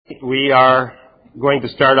We are going to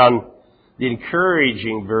start on the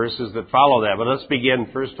encouraging verses that follow that, but let's begin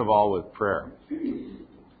first of all with prayer.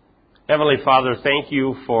 Heavenly Father, thank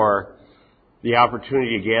you for the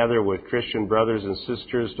opportunity to gather with Christian brothers and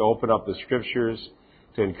sisters, to open up the Scriptures,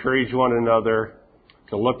 to encourage one another,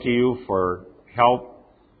 to look to you for help,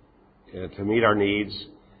 to meet our needs.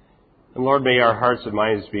 And Lord, may our hearts and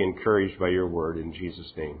minds be encouraged by your word in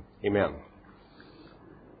Jesus' name. Amen.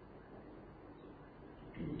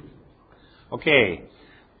 Okay,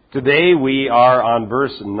 today we are on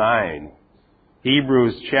verse 9,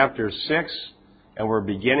 Hebrews chapter 6, and we're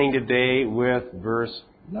beginning today with verse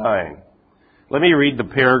 9. Let me read the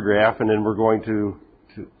paragraph, and then we're going to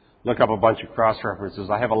look up a bunch of cross-references.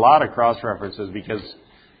 I have a lot of cross-references because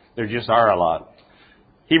there just are a lot.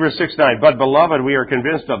 Hebrews 6:9, but beloved, we are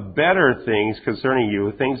convinced of better things concerning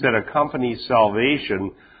you, things that accompany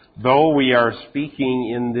salvation, though we are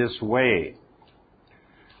speaking in this way.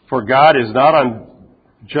 For God is not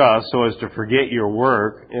unjust so as to forget your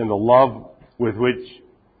work and the love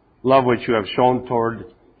which you have shown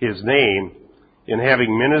toward his name in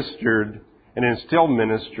having ministered and in still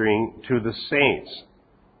ministering to the saints.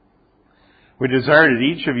 We desire that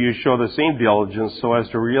each of you show the same diligence so as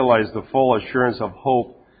to realize the full assurance of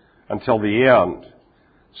hope until the end,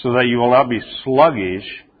 so that you will not be sluggish,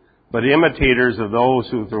 but imitators of those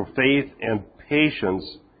who through faith and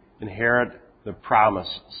patience inherit the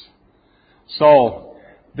promises. So,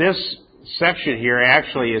 this section here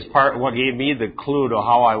actually is part of what gave me the clue to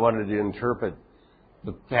how I wanted to interpret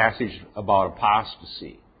the passage about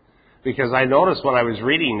apostasy. Because I noticed when I was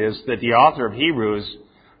reading this that the author of Hebrews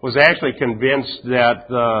was actually convinced that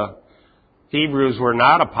the Hebrews were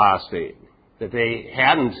not apostate, that they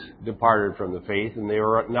hadn't departed from the faith and they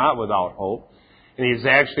were not without hope. And he's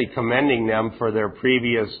actually commending them for their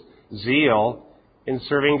previous zeal in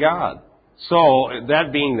serving God. So,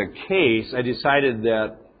 that being the case, I decided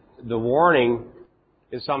that the warning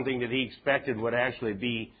is something that he expected would actually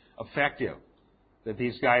be effective. That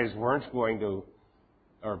these guys weren't going to,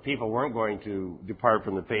 or people weren't going to depart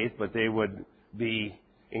from the faith, but they would be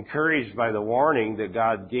encouraged by the warning that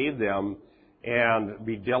God gave them and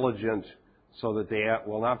be diligent so that they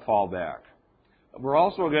will not fall back. We're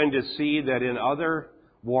also going to see that in other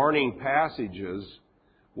warning passages,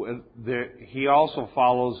 he also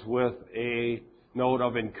follows with a note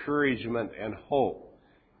of encouragement and hope.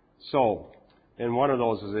 So, and one of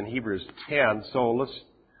those is in Hebrews 10. So let's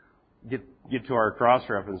get to our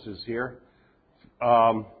cross-references here.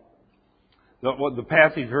 The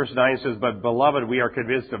passage, verse 9 says, but beloved, we are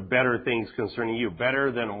convinced of better things concerning you.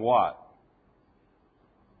 Better than what?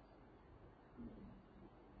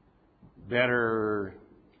 Better,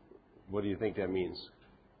 what do you think that means?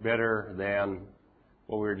 Better than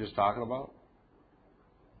what we were just talking about?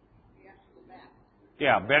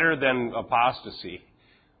 Yeah, better than apostasy.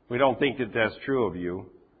 We don't think that that's true of you.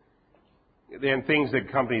 Then things that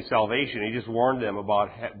accompany salvation, he just warned them about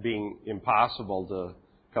being impossible to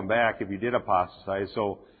come back if you did apostatize.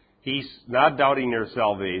 So he's not doubting their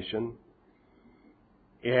salvation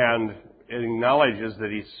and acknowledges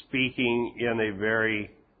that he's speaking in a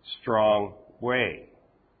very strong way.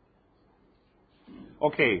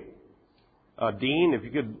 Okay, Dean, if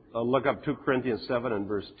you could look up 2 Corinthians 7 and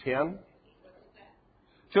verse 10.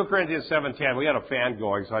 2 Corinthians 7:10. We got a fan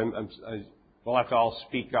going, so we'll have to all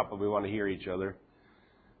speak up if we want to hear each other.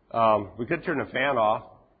 We could turn the fan off.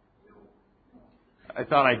 I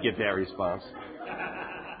thought I'd get that response.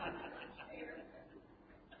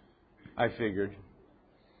 I figured.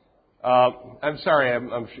 I'm sorry.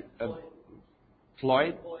 I'm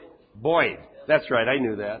Floyd? Boyd. That's right. I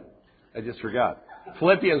knew that. I just forgot.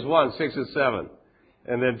 Philippians 1, 6 and 7.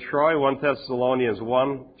 And then Troy, 1 Thessalonians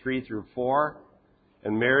 1, 3 through 4.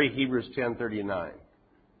 And Mary, Hebrews 10, 39.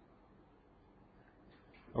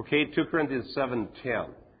 Okay, 2 Corinthians 7, 10.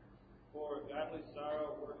 For godly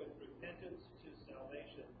sorrow worketh repentance to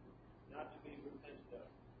salvation, not to be repented of,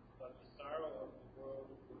 but the sorrow of the world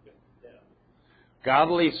worketh death.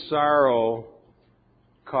 Godly sorrow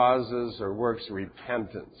causes or works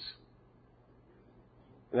repentance.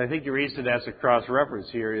 And I think the reason that's a cross-reference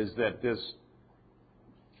here is that this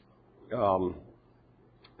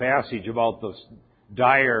passage about the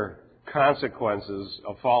dire consequences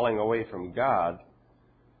of falling away from God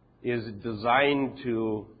is designed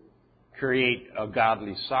to create a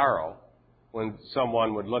godly sorrow when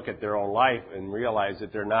someone would look at their own life and realize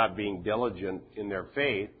that they're not being diligent in their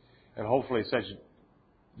faith, and hopefully such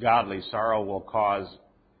godly sorrow will cause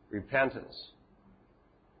repentance.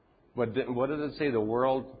 But what did it say? The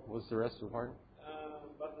world, what's the rest of the part?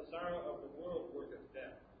 But the sorrow of the world worketh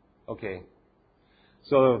death. Okay.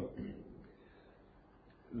 So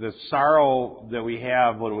the sorrow that we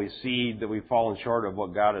have when we see that we've fallen short of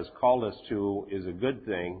what God has called us to is a good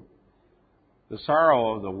thing. The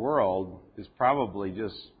sorrow of the world is probably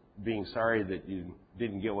just being sorry that you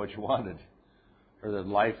didn't get what you wanted, or that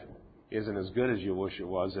life isn't as good as you wish it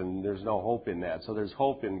was, and there's no hope in that. So there's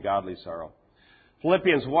hope in godly sorrow.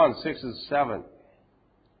 Philippians 1, 6 and 7.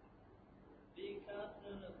 Being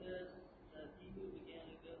confident of this, that he who began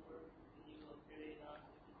a good work in you will carry it on to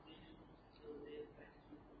completion till the day of Christ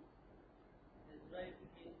Jesus. His right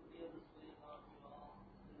begins to feel this way among you all,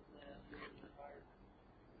 since I have heard in your heart.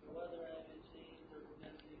 For whether I am in chains or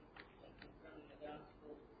preventing and confronting the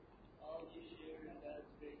gospel, all of you share in God's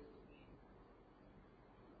grace with me.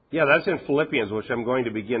 Yeah, that's in Philippians, which I'm going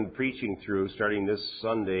to begin preaching through starting this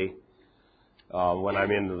Sunday when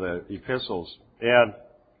I'm into the epistles. And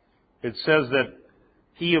it says that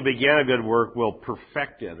he who began a good work will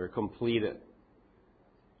perfect it or complete it.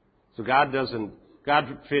 So God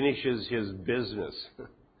finishes his business.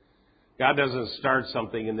 God doesn't start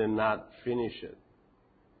something and then not finish it.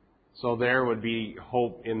 So there would be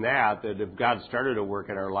hope in that if God started a work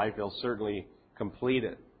in our life, he'll certainly complete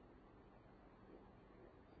it.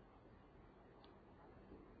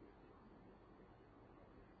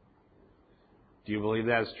 Do you believe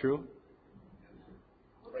that's true?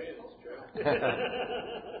 Pray it's true.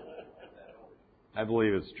 I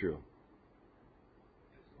believe it's true.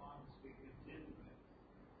 As long as we continue it.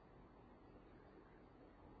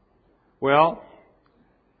 Well,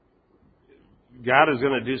 God is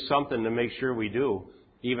going to do something to make sure we do,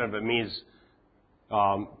 even if it means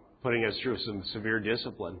putting us through some severe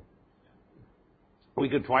discipline. We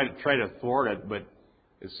could try to thwart it, but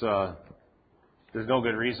there's no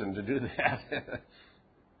good reason to do that.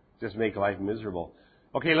 Just make life miserable.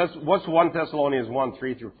 Okay, what's 1 Thessalonians 1,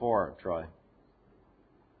 3 through 4, Troy?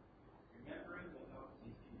 Remembering without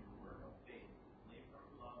ceasing your work of faith, labor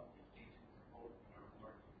of love, and patience and hope in our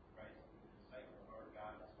Lord Jesus Christ, in the sight of our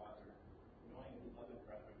God and Father, knowing, beloved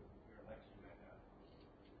brethren, your election by God.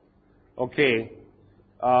 Okay.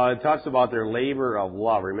 It talks about their labor of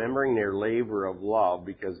love, remembering their labor of love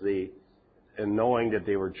and knowing that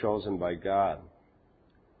they were chosen by God.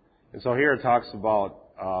 And so here it talks about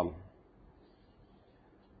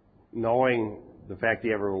knowing the fact that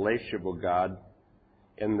you have a relationship with God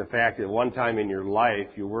and the fact that one time in your life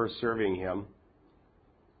you were serving him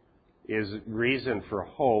is reason for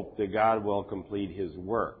hope that God will complete his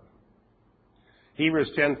work.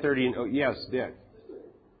 Hebrews 10:30. Oh, yes, Dick. Just a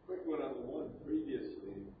quick one on the one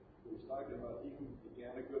previously. It was talking about he who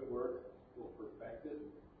began a good work will perfect it.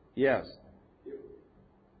 Yes. If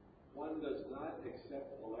one does not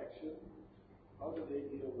accept election, how do they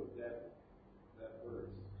deal with that verse?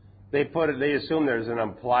 They assume there's an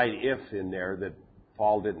implied if in there that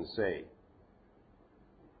Paul didn't say.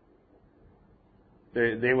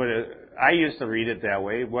 They would. I used to read it that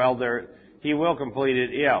way. Well, he will complete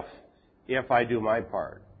it if I do my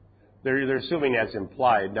part. They're assuming that's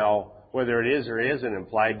implied. Now, whether it is or isn't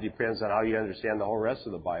implied depends on how you understand the whole rest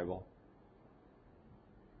of the Bible.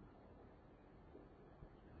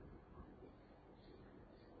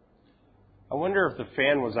 I wonder if the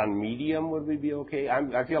fan was on medium, would we be okay?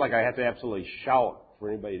 I feel like I have to absolutely shout for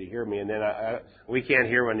anybody to hear me, and then we can't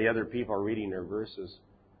hear when the other people are reading their verses.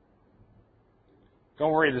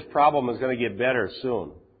 Don't worry, this problem is going to get better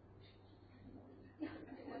soon.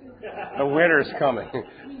 The winter's coming.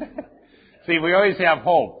 See, we always have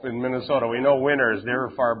hope in Minnesota. We know winter is never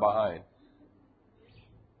far behind.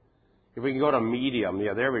 If we can go to medium,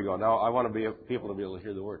 yeah, there we go. Now I want people to be able to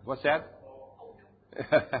hear the word. What's that?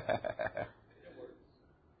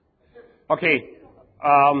 Okay,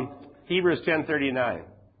 Hebrews 10:39. But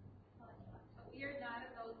we are not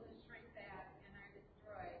of those who shrink back and are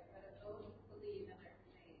destroyed, but of those who believe and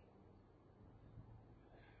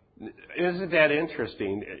are saved. Isn't that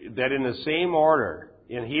interesting that in the same order,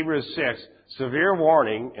 in Hebrews 6, severe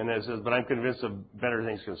warning, and it says, but I'm convinced of better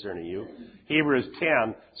things concerning you. Hebrews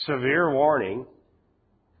 10, severe warning,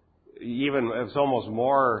 even it's almost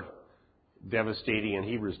more devastating in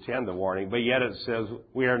Hebrews 10, the warning, but yet it says,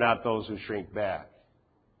 we are not those who shrink back.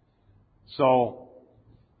 So,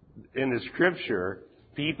 in the Scripture,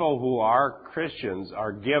 people who are Christians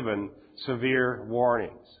are given severe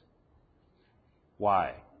warnings.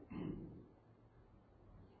 Why?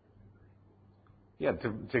 Yeah,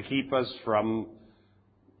 to keep us from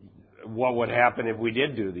what would happen if we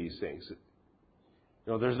did do these things. You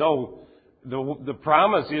know, there's the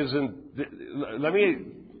promise isn't, let me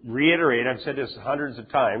reiterate, I've said this hundreds of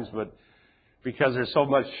times, but because there's so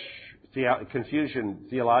much confusion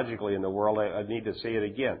theologically in the world, I need to say it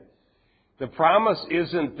again. The promise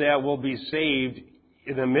isn't that we'll be saved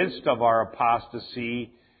in the midst of our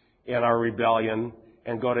apostasy in our rebellion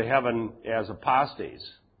and go to heaven as apostates.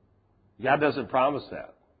 God doesn't promise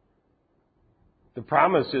that. The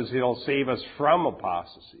promise is He'll save us from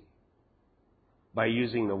apostasy by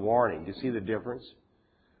using the warning. Do you see the difference?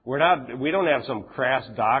 We don't have some crass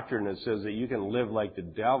doctrine that says that you can live like the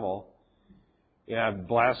devil and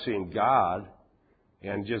blaspheme God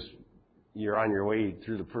and just you're on your way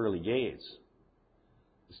through the pearly gates.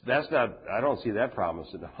 I don't see that promise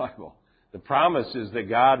in the Bible. The promise is that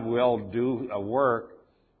God will do a work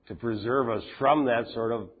to preserve us from that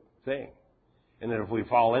sort of thing. And that if we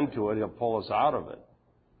fall into it, He'll pull us out of it.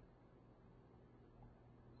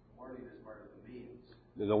 Warning is part of the means.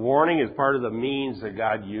 The warning is part of the means that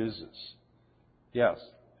God uses. Yes?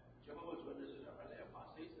 Jehovah's Witnesses, are they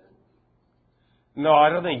apostates then? No, I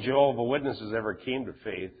don't think Jehovah's Witnesses ever came to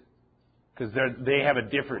faith because they have a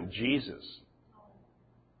different Jesus.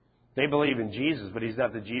 They believe in Jesus, but He's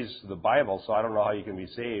not the Jesus of the Bible, so I don't know how you can be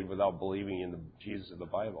saved without believing in the Jesus of the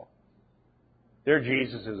Bible. Their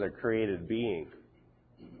Jesus is a created being.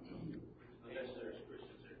 Unless there's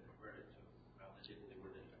Christians that are converted to, they were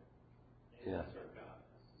Yeah. God.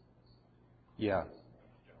 Yeah.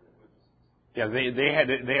 Yeah,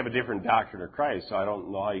 they have a different doctrine of Christ, so I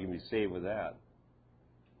don't know how you can be saved with that.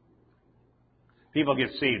 People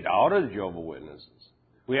get saved out of the Jehovah's Witnesses.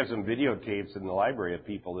 We have some videotapes in the library of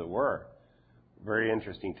people that were. Very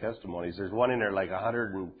interesting testimonies. There's one in there like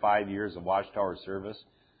 105 years of Watchtower service,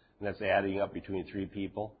 and that's adding up between 3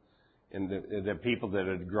 people. And the people that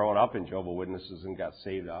had grown up in Jehovah's Witnesses and got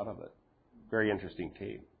saved out of it. Very interesting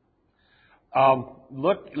tape.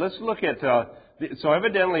 Let's look at, so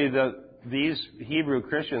evidently these Hebrew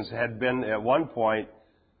Christians had been at one point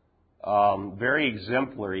very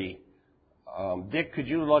exemplary. Dick, could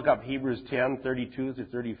you look up Hebrews 10:32 through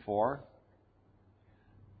 34,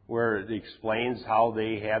 where it explains how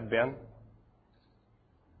they had been?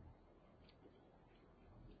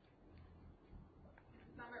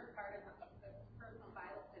 Some are part of the personal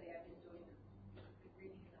Bible study I've been doing. Is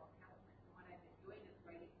reading the Old Testament. And what I've been doing is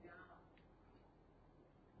writing down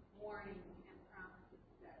warnings and promises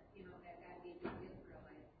that that God gave the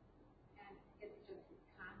Israelites, and it's just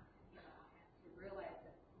constant, and to realize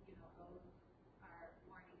that those are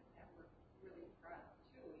warnings that were really for us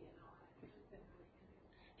too, and it's just been really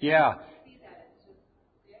interesting. Yeah. To see that it's just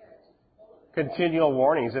there, it's just full of it. Continual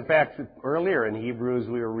warnings. In fact, earlier in Hebrews,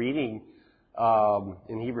 we were reading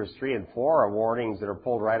in Hebrews 3 and 4 are warnings that are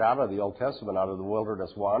pulled right out of the Old Testament, out of the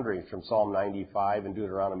wilderness wanderings from Psalm 95 and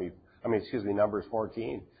Numbers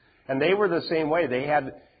 14. And they were the same way. They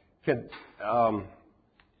had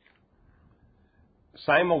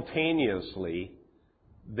simultaneously,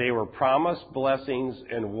 they were promised blessings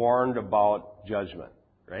and warned about judgment,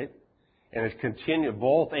 right? And it's continued,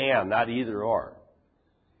 both and, not either or.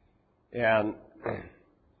 And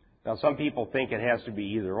now some people think it has to be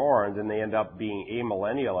either or, and then they end up being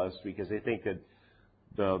amillennialists because they think that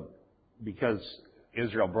because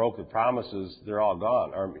Israel broke the promises, they're all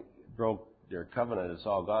gone, or broke their covenant, it's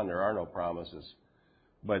all gone, there are no promises.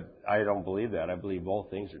 But I don't believe that. I believe both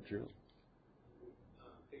things are true.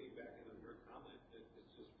 Piggybacking on your comment, it's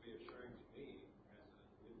just reassuring to me as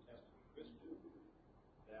a New Testament Christian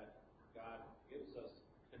that God gives us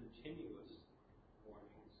continuous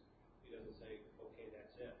warnings. He doesn't say, okay,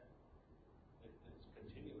 that's it. It's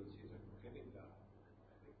continuous. He's a forgiving God.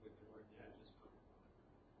 I think we can learn that just from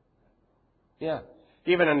Yeah.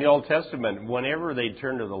 Even in the Old Testament, whenever they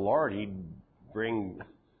turned to the Lord, He'd bring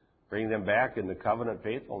them back in the covenant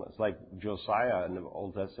faithfulness, like Josiah in the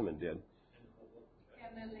Old Testament did.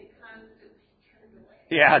 And then they constantly turned away.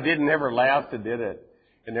 Yeah, it never lasted, did it?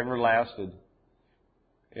 It never lasted.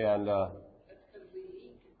 And, That's because we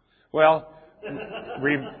leak. well,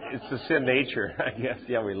 it's the sin nature, I guess.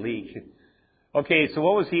 Yeah, we leak. Okay, so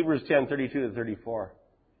what was Hebrews 10:32 to 34?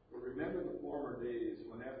 But remember the former days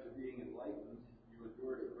when after being enlightened, you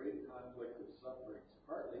endured a great conflict of sufferings,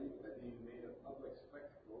 partly by being made a public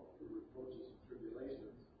spectacle through reproaches and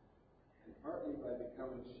tribulations, and partly by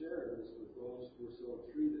becoming sharers with those who were so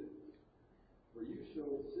treated. For you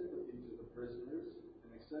showed sympathy to the prisoners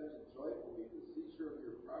and accepted joyfully the seizure of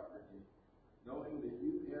your property, knowing that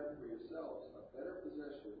you have for yourselves a better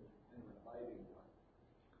possession and an abiding one.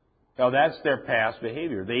 Now, that's their past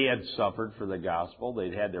behavior. They had suffered for the gospel.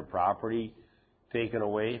 They'd had their property taken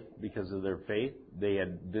away because of their faith. They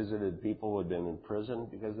had visited people who had been in prison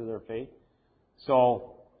because of their faith.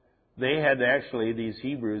 So they had actually, these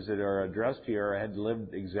Hebrews that are addressed here, had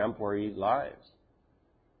lived exemplary lives.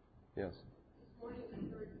 Yes. This morning I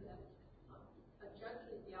heard that a judge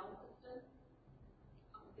in Galveston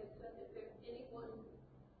has said that if anyone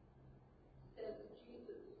says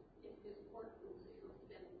Jesus in his courtroom, they will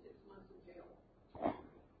spend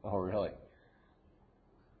Oh, really?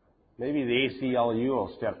 Maybe the ACLU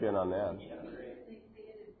will step in on that.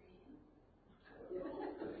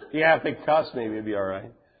 Yeah, if they cuss, maybe it'd be all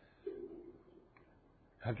right.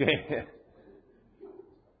 Okay.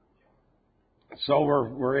 So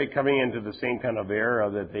we're coming into the same kind of era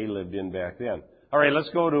that they lived in back then. All right, let's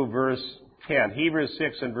go to verse 10. Hebrews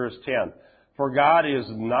 6 and verse 10. For God is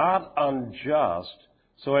not unjust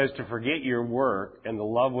so as to forget your work and the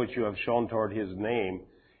love which you have shown toward His name,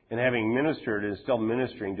 and having ministered and still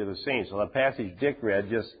ministering to the saints. So the passage Dick read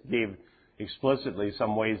just gave explicitly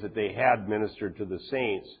some ways that they had ministered to the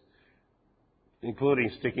saints,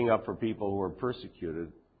 including sticking up for people who were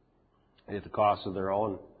persecuted at the cost of their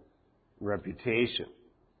own reputation.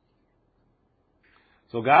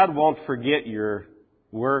 So God won't forget your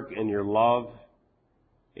work and your love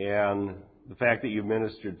and the fact that you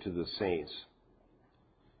ministered to the saints.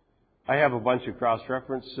 I have a bunch of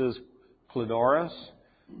cross-references. Clodoris,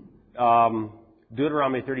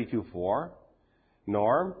 Deuteronomy 32:4,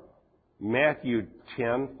 Norm, Matthew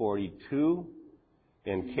 10:42,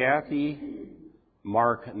 and Kathy,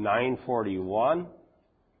 Mark 9:41,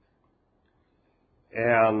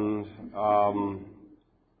 and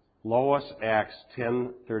Lois, Acts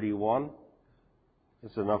 10:31.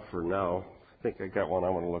 That's enough for now. I think I got one I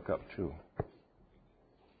want to look up too.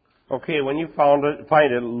 Okay, when you find it,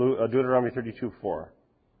 Deuteronomy 32:4.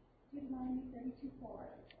 Deuteronomy 32:4.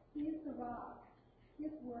 He is the rock.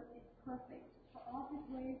 His work is perfect, for all his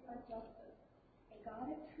ways are justice. A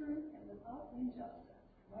God of truth and without injustice,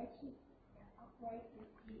 righteous and upright is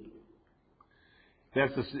he.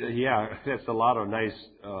 That's a lot of nice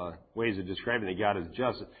ways of describing that God is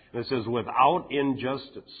just. And it says, without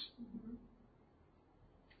injustice. Mm-hmm.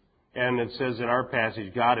 And it says in our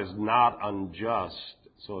passage, God is not unjust,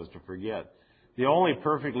 so as to forget. The only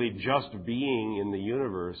perfectly just being in the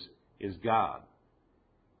universe is God.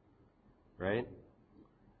 Right?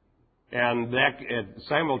 And that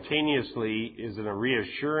simultaneously is a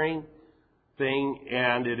reassuring thing,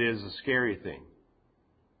 and it is a scary thing.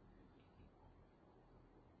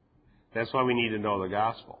 That's why we need to know the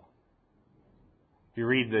gospel. If you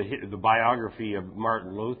read the biography of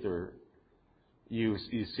Martin Luther, you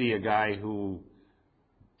see a guy who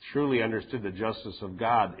truly understood the justice of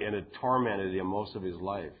God, and it tormented him most of his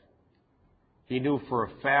life. He knew for a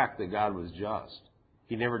fact that God was just.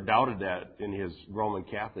 He never doubted that in his Roman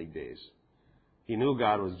Catholic days. He knew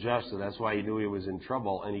God was just, and that's why he knew he was in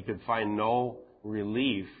trouble, and he could find no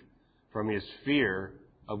relief from his fear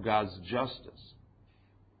of God's justice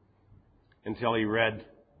until he read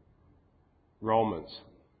Romans.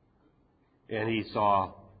 And he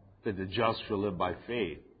saw that the just shall live by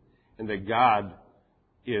faith, and that God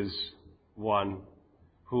is one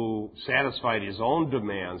who satisfied his own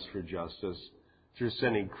demands for justice through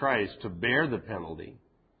sending Christ to bear the penalty,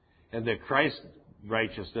 and that Christ's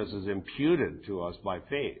righteousness is imputed to us by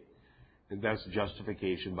faith. And that's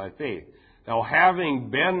justification by faith. Now, having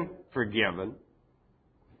been forgiven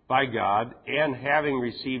by God, and having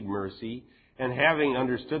received mercy, and having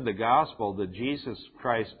understood the gospel that Jesus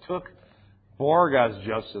Christ took for God's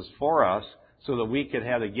justice for us so that we could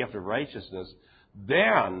have the gift of righteousness,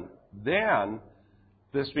 then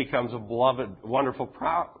this becomes a beloved, wonderful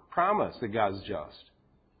promise that God's just.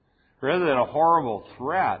 Rather than a horrible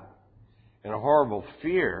threat and a horrible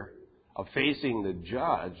fear of facing the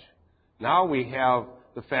judge, now we have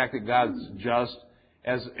the fact that God's just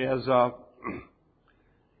as a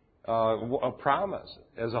promise,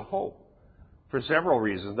 as a hope, for several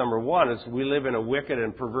reasons. Number one is we live in a wicked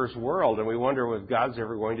and perverse world, and we wonder if God's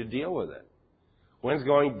ever going to deal with it. When's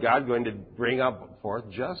God going to bring up forth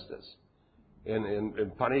justice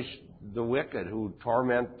and punish the wicked who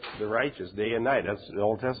torment the righteous day and night? That's the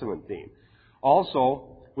Old Testament theme.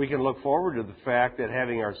 Also, we can look forward to the fact that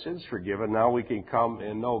having our sins forgiven, now we can come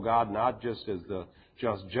and know God not just as the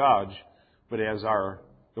just judge, but as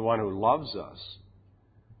the one who loves us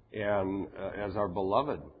and as our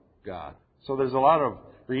beloved God. So there's a lot of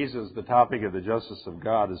reasons the topic of the justice of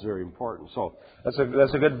God is very important. So that's a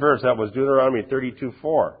good verse. That was Deuteronomy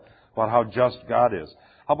 32:4, about how just God is.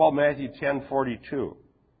 How about Matthew 10:42?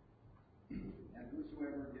 And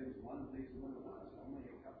whosoever gives one of these little ones only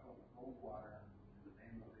a cup of cold water in the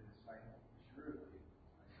name of the disciple, surely,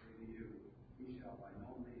 I say to you, he shall by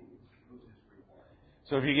no means lose his reward.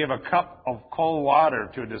 So if you give a cup of cold water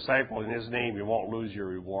to a disciple in his name, you won't lose your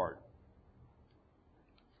reward.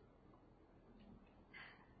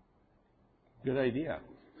 Good idea.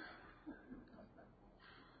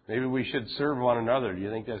 Maybe we should serve one another. Do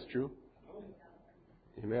you think that's true?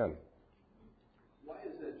 Amen. Why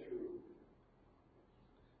is that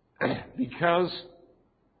true? Because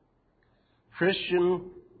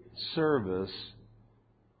Christian service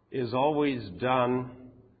is always done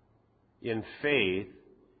in faith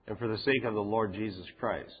and for the sake of the Lord Jesus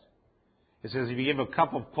Christ. It says, if you give a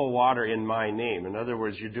cup of cold water in my name, in other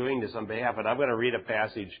words, you're doing this on behalf, and I'm going to read a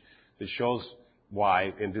passage that shows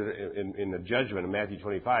why in the judgment in Matthew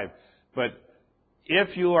 25. But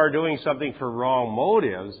if you are doing something for wrong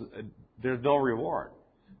motives, there's no reward.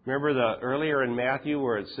 Remember earlier in Matthew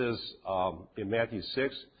where it says, in Matthew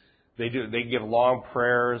 6, they give long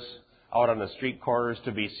prayers out on the street corners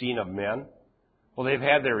to be seen of men. Well, they've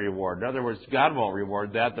had their reward. In other words, God won't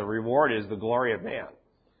reward that. The reward is the glory of man.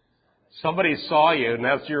 Somebody saw you, and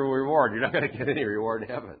that's your reward. You're not going to get any reward in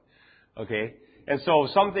heaven. Okay? And so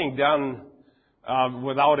something done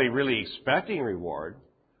without a really expecting reward,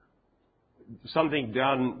 something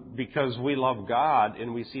done because we love God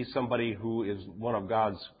and we see somebody who is one of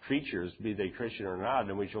God's creatures, be they Christian or not,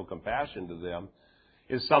 and we show compassion to them,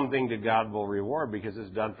 is something that God will reward because it's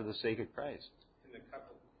done for the sake of Christ. And a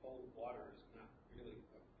cup of cold water is not really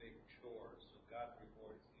a big chore, so God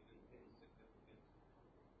rewards even insignificant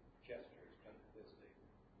gestures done for His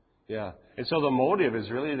name. Yeah. And so the motive is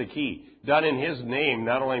really the key. Done in His name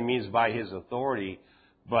not only means by His authority,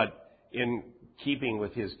 but in keeping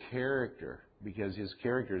with His character, because His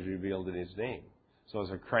character is revealed in His name. So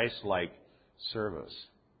it's a Christ-like service.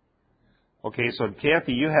 Okay, so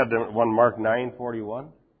Kathy, you had the one Mark 9:41.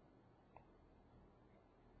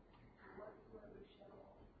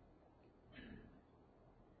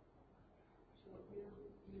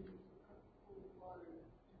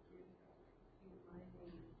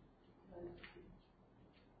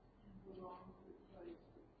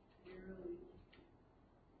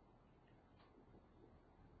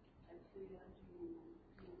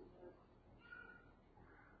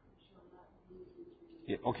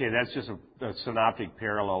 Okay, that's just a synoptic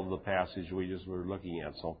parallel of the passage we just were looking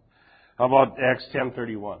at. So, how about Acts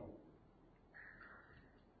 10:31?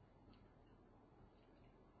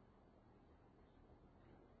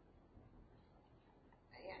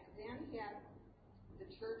 Then had the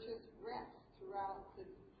churches rest throughout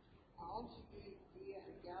all Judea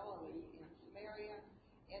and Galilee and Samaria,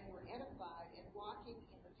 and were edified, and walking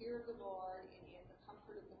in the fear of the Lord and in the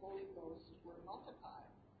comfort of the Holy Ghost were multiplied.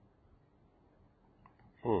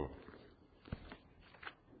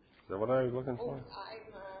 Is that what I was looking for? I'm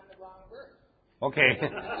on the wrong verse. Okay.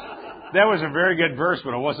 That was a very good verse,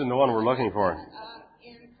 but it wasn't the one we're looking for.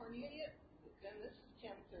 In Cornelius, then this is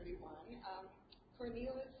 10:31.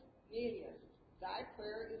 Cornelius, thy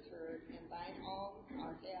prayer is heard, and thine alms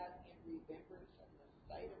are had in remembrance of the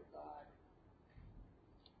sight of God.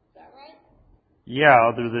 Is that right? Yeah,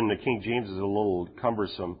 other than the King James is a little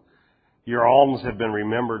cumbersome. Your alms have been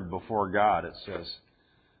remembered before God, it says.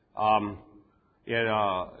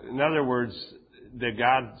 In other words, that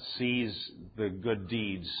God sees the good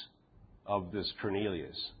deeds of this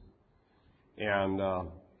Cornelius. And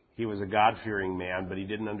he was a God-fearing man, but he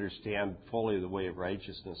didn't understand fully the way of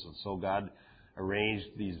righteousness. And so God arranged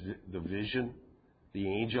the vision, the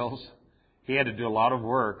angels. He had to do a lot of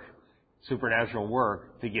work, supernatural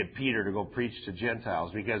work, to get Peter to go preach to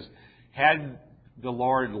Gentiles. Because had the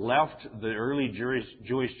Lord left the early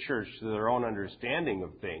Jewish church to their own understanding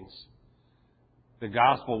of things, the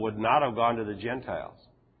gospel would not have gone to the Gentiles.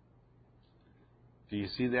 Do you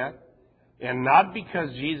see that? And not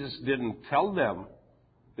because Jesus didn't tell them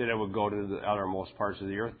that it would go to the outermost parts of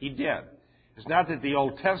the earth. He did. It's not that the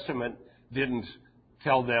Old Testament didn't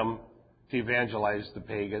tell them to evangelize the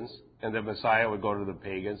pagans and the Messiah would go to the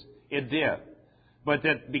pagans. It did. But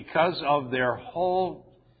that because of their whole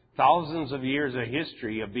thousands of years of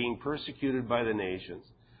history of being persecuted by the nations,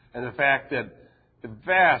 and the fact that the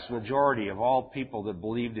vast majority of all people that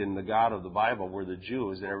believed in the God of the Bible were the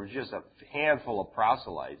Jews, and there was just a handful of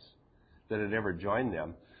proselytes that had ever joined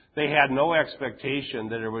them, they had no expectation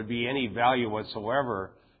that there would be any value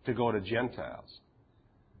whatsoever to go to Gentiles.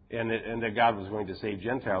 And that God was going to save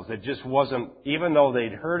Gentiles. It just wasn't, even though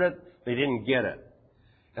they'd heard it, they didn't get it.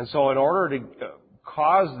 And so in order to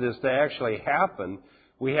cause this to actually happen,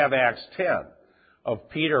 we have Acts 10 of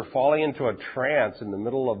Peter falling into a trance in the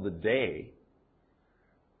middle of the day,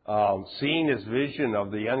 seeing this vision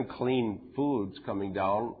of the unclean foods coming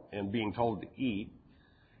down and being told to eat,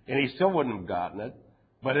 and he still wouldn't have gotten it.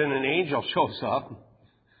 But then an angel shows up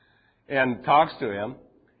and talks to him,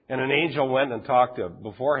 and an angel went and talked to him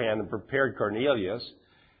beforehand and prepared Cornelius,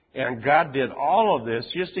 and God did all of this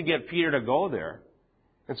just to get Peter to go there.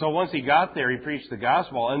 And so once he got there, he preached the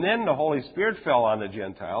gospel, and then the Holy Spirit fell on the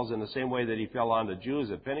Gentiles in the same way that he fell on the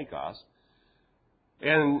Jews at Pentecost.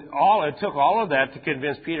 And it took all of that to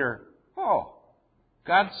convince Peter, oh,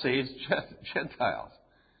 God saves Gentiles.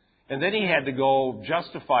 And then he had to go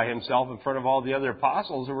justify himself in front of all the other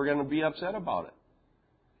apostles who were going to be upset about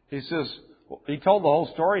it. He told the whole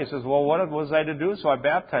story. He says, well, what was I to do? So I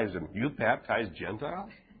baptized them. You baptized Gentiles?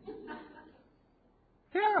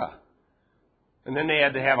 Yeah. And then they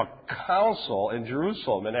had to have a council in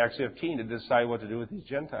Jerusalem in Acts 15 to decide what to do with these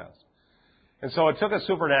Gentiles. And so it took a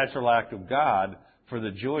supernatural act of God for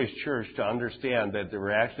the Jewish church to understand that there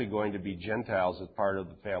were actually going to be Gentiles as part of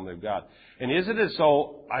the family of God. And isn't it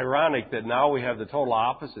so ironic that now we have the total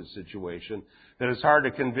opposite situation, that it's hard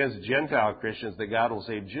to convince Gentile Christians that God will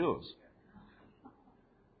save Jews?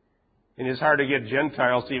 And it's hard to get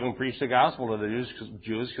Gentiles to even preach the gospel to the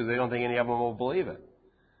Jews because they don't think any of them will believe it.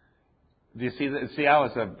 Do you see how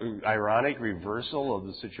it's an ironic reversal of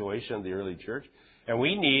the situation of the early church? And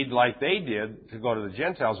we need, like they did, to go to the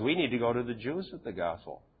Gentiles, we need to go to the Jews with the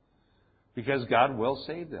gospel. Because God will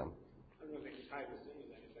save them. I don't know if I can tie this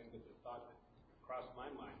into anything, but the thought that crossed my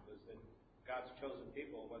mind was that God's chosen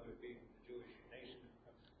people, whether it be the Jewish nation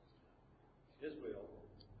of Israel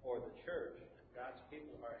or the church, God's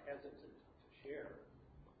people are hesitant to share.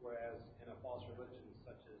 Whereas in a false religion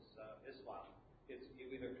such as Islam, it's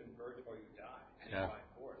you either convert or you die by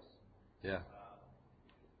force. Yeah.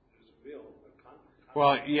 There's real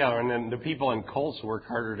Well, yeah, and then the people in cults work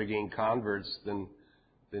harder to gain converts than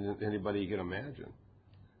anybody you can imagine.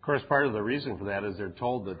 Of course, part of the reason for that is they're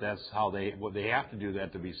told that that's how they have to do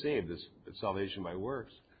that to be saved. It's salvation by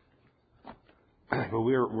works. But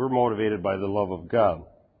we're motivated by the love of God.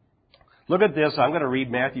 Look at this. I'm going to read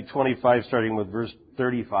Matthew 25, starting with verse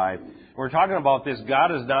 35. We're talking about this.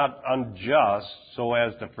 God is not unjust so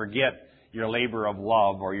as to forget your labor of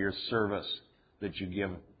love or your service that you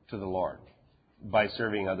give to the Lord by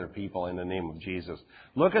serving other people in the name of Jesus.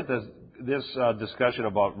 Look at this discussion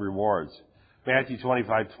about rewards. Matthew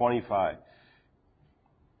 25:25.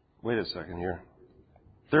 Wait a second here.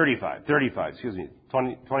 35, excuse me.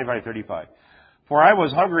 25:35. For I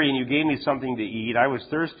was hungry and you gave me something to eat. I was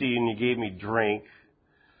thirsty and you gave me drink.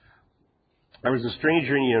 I was a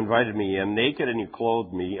stranger and you invited me in. Naked and you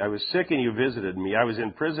clothed me. I was sick and you visited me. I was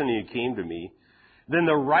in prison and you came to me. Then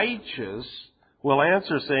the righteous will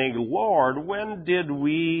answer saying, Lord, when did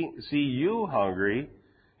we see you hungry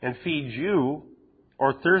and feed you,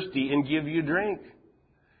 or thirsty and give you drink?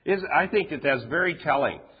 I think that's very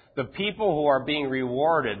telling. The people who are being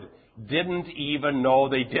rewarded didn't even know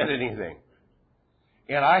they did anything.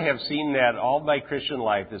 And I have seen that all my Christian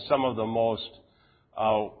life, that some of the most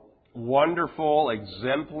wonderful,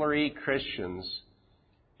 exemplary Christians,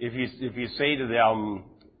 if you say to them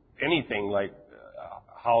anything like,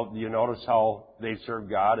 how you notice how they serve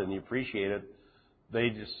God and you appreciate it, they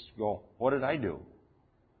just go, what did I do?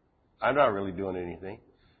 I'm not really doing anything.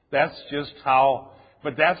 That's just how,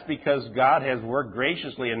 but that's because God has worked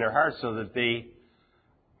graciously in their hearts so that they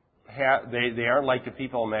aren't like the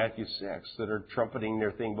people in Matthew 6 that are trumpeting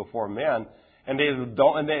their thing before men, and and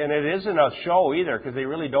it isn't a show either, because they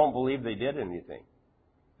really don't believe they did anything.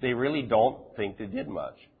 They really don't think they did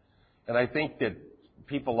much. And I think that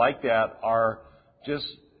people like that are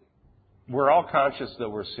we're all conscious that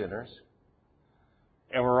we're sinners.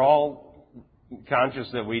 And we're all conscious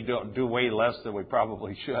that we do way less than we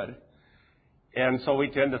probably should. And so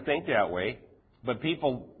we tend to think that way. But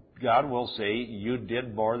God will say, you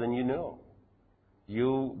did more than you knew.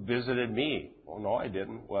 You visited me. Well, no, I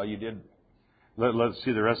didn't. Well, you did. Let's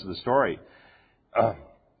see the rest of the story.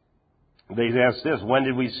 They ask this, when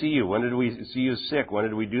did we see you? When did we see you sick? When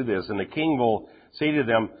did we do this? And the king will say to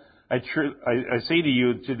them, I say to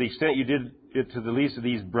you, to the extent you did it to the least of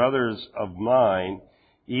these brothers of mine,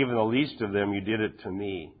 even the least of them, you did it to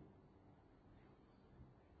me.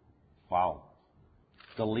 Wow.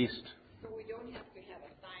 The least. So we don't have to have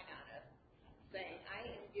a sign on us saying, I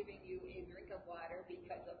am giving you a drink of water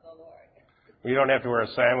because of the Lord. You don't have to wear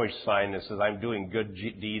a sandwich sign that says, I'm doing good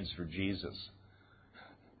deeds for Jesus.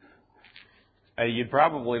 You'd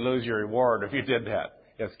probably lose your reward if you did that.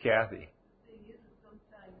 Yes, Kathy.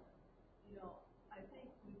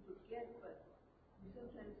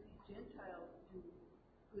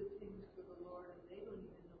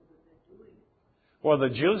 Well, the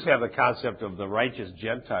Jews have the concept of the righteous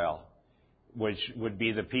Gentile, which would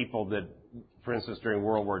be the people that, for instance, during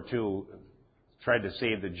World War II, tried to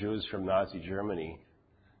save the Jews from Nazi Germany.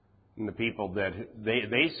 And the people that,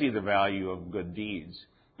 they see the value of good deeds.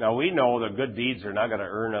 Now, we know that good deeds are not going to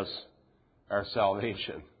earn us our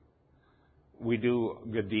salvation. We do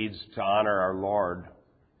good deeds to honor our Lord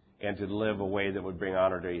and to live a way that would bring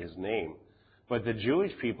honor to His name. But the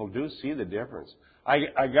Jewish people do see the difference.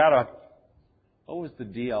 What was the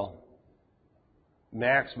deal?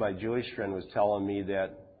 Max, my Jewish friend, was telling me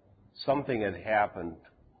that something had happened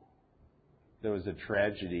there was a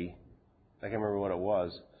tragedy. I can't remember what it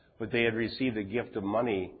was. But they had received a gift of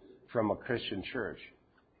money from a Christian church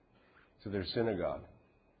to their synagogue.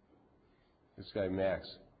 This guy, Max.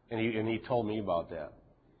 And he told me about that.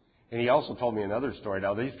 And he also told me another story.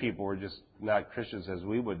 Now, these people were just not Christians as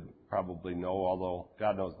we would probably know, although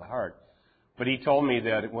God knows the heart. But he told me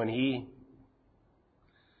that when he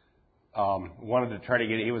wanted to try to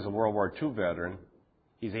get, he was a World War II veteran.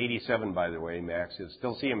 He's 87, by the way, Max. You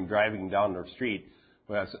still see him driving down the street.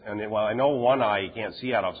 And well, I know one eye he can't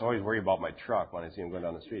see out of, so I always worry about my truck when I see him going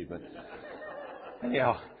down the street. But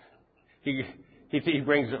anyhow, he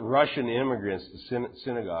brings Russian immigrants to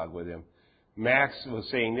synagogue with him. Max was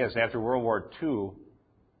saying this, after World War II,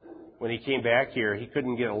 when he came back here, he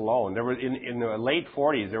couldn't get a loan. There was, in the late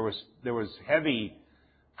 40s, there was heavy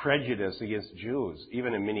prejudice against Jews,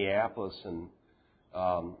 even in Minneapolis and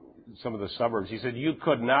some of the suburbs. He said you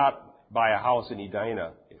could not buy a house in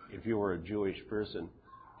Edina if you were a Jewish person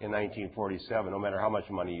in 1947, no matter how much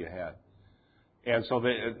money you had. And so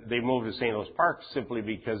they moved to St. Louis Park simply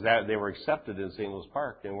because they were accepted in St. Louis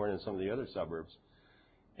Park and weren't in some of the other suburbs.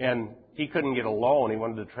 And he couldn't get a loan. He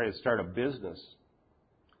wanted to try to start a business.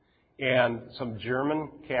 And some German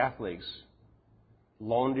Catholics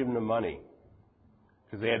loaned him the money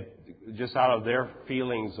because they had, just out of their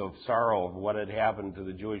feelings of sorrow of what had happened to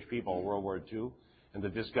the Jewish people in World War II, and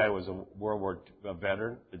that this guy was a World War II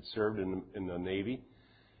veteran, had served in the Navy.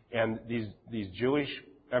 And these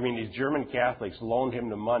German Catholics loaned him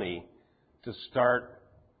the money to start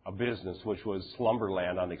a business, which was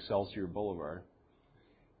Slumberland on Excelsior Boulevard.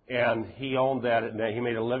 And he owned that, and he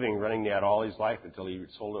made a living running that all his life until he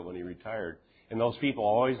sold it when he retired. And those people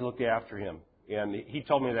always looked after him. And he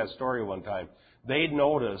told me that story one time. They'd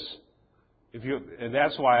notice, and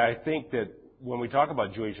that's why I think that when we talk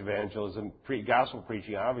about Jewish evangelism, gospel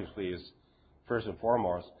preaching obviously is first and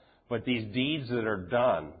foremost, but these deeds that are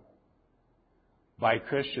done by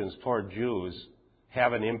Christians toward Jews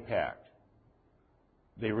have an impact.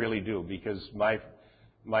 They really do, because my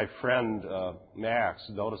friend Max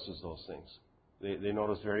notices those things. They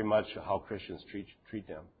notice very much how Christians treat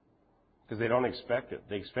them, because they don't expect it.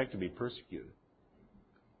 They expect to be persecuted.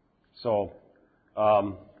 So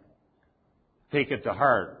take it to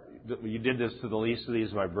heart. You did this to the least of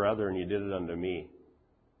these, my brother, and you did it unto me.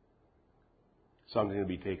 Something to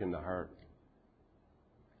be taken to heart.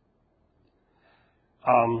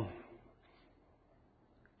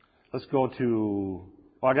 Let's go to,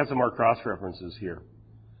 I got some more cross references here.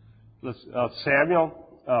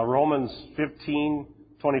 Samuel, Romans 15,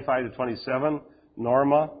 25 to 27,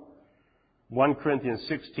 Norma, 1 Corinthians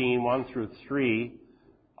 16, 1 through 3,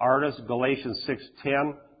 Artis, Galatians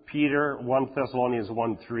 6:10, Peter, 1 Thessalonians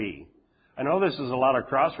 1:3. I know this is a lot of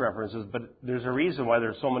cross references, but there's a reason why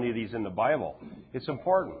there's so many of these in the Bible. It's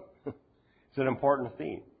important. It's an important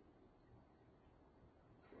theme.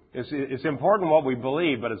 It's important what we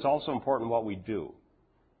believe, but it's also important what we do.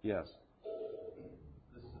 Yes.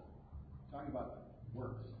 Talking about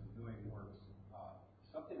works and doing works,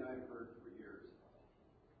 something I've heard for years,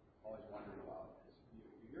 always wondered about, is you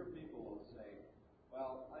hear people will say,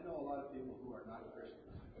 well, I know a lot of people who are not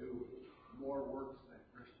Christians who do more works than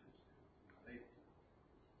Christians do.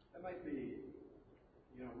 They might be,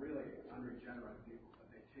 really unregenerate people, but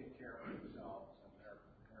they take care of themselves and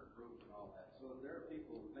their group and all that. So there are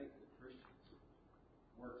people who think that Christians'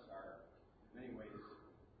 works are, in many ways,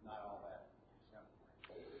 not all that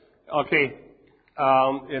exemplary. Okay.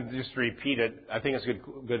 And just to repeat it, I think it's a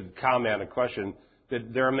good comment, a question,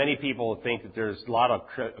 that there are many people who think that there's a lot of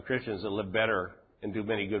Christians that live better and do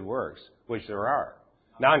many good works, which there are.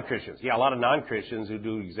 Non-Christians. Yeah, a lot of non-Christians who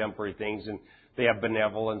do exemplary things, and they have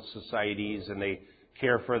benevolent societies, and they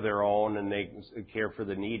care for their own, and they care for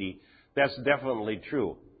the needy. That's definitely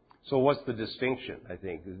true. So what's the distinction, I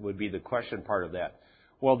think, would be the question part of that.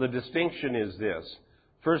 Well, the distinction is this.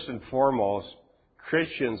 First and foremost,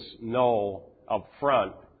 Christians know up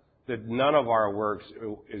front that none of our works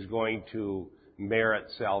is going to merit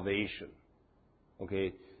salvation.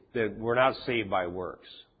 Okay? That we're not saved by works.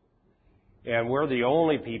 And we're the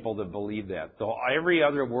only people that believe that. Though every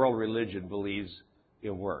other world religion believes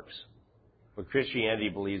in works. But Christianity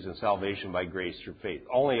believes in salvation by grace through faith.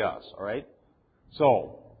 Only us, all right?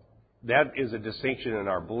 So, that is a distinction in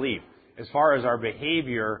our belief. As far as our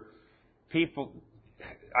behavior,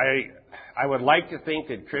 I would like to think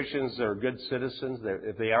that Christians are good citizens. That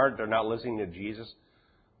if they aren't, they're not listening to Jesus.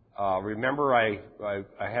 Remember, I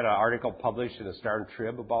had an article published in the Star and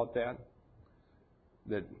Trib about that.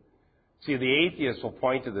 See, the atheists will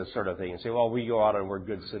point to this sort of thing and say, well, we go out and we're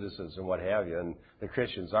good citizens and what have you, and the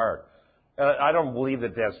Christians aren't. I don't believe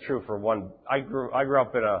that that's true for one. I grew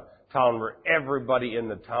up in a town where everybody in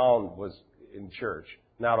the town was in church.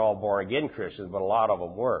 Not all born-again Christians, but a lot of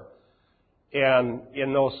them were. And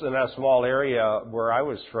in that small area where I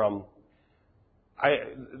was from,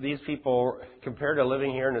 these people, compared to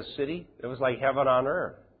living here in the city, it was like heaven on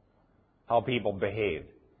earth, how people behaved.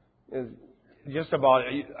 Just about,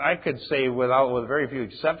 I could say with very few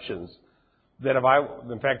exceptions, that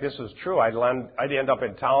in fact this was true, I'd end up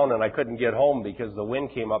in town and I couldn't get home because the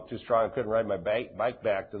wind came up too strong, I couldn't ride my bike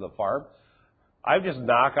back to the farm. I'd just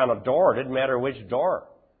knock on a door, it didn't matter which door.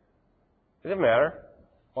 It didn't matter.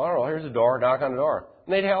 Well, I don't know, here's a door, knock on the door.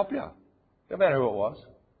 And they'd help you. Didn't matter who it was.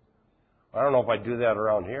 I don't know if I'd do that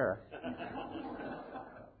around here.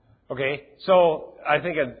 Okay, so I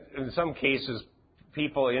think in some cases,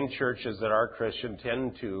 people in churches that are Christian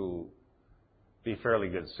tend to be fairly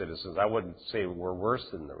good citizens. I wouldn't say we're worse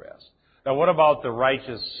than the rest. Now, what about the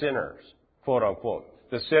righteous sinners, quote unquote?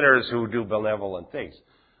 The sinners who do benevolent things.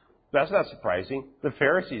 That's not surprising. The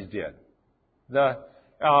Pharisees did.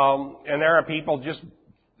 And there are people just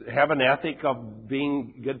have an ethic of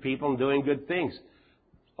being good people and doing good things.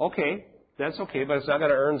 Okay, that's okay, but it's not going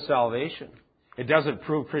to earn salvation. It doesn't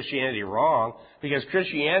prove Christianity wrong, because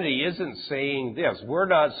Christianity isn't saying this. We're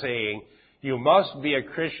not saying you must be a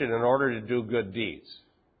Christian in order to do good deeds.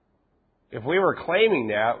 If we were claiming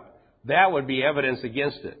that, that would be evidence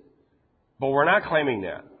against it. But we're not claiming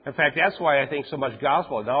that. In fact, that's why I think so much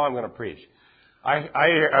gospel. Now I'm going to preach.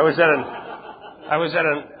 I was at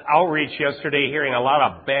an outreach yesterday hearing a lot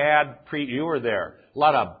of bad you were there. A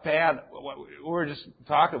lot of bad, we were just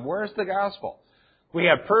talking, where's the gospel? We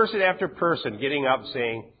have person after person getting up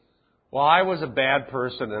saying, well, I was a bad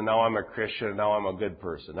person and now I'm a Christian and now I'm a good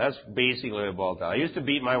person. That's basically about that. I used to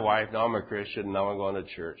beat my wife, now I'm a Christian and now I'm going to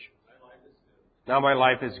church. Now my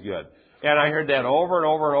life is good. And I heard that over and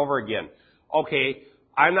over and over again. Okay,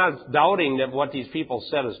 I'm not doubting that what these people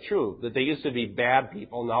said is true, that they used to be bad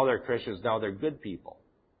people, now they're Christians, now they're good people.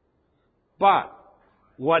 But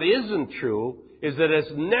what isn't true is that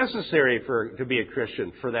it's necessary to be a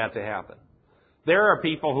Christian for that to happen. There are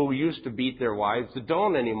people who used to beat their wives that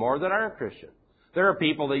don't anymore that aren't Christian. There are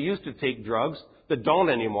people that used to take drugs that don't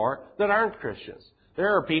anymore that aren't Christians.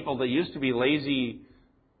 There are people that used to be lazy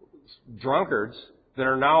drunkards that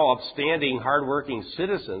are now upstanding, hardworking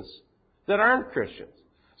citizens that aren't Christians.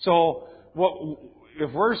 So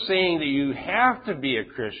if we're saying that you have to be a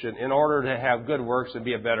Christian in order to have good works and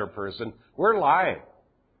be a better person, we're lying.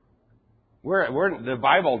 The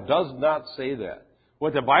Bible does not say that.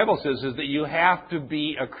 What the Bible says is that you have to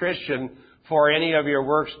be a Christian for any of your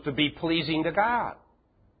works to be pleasing to God.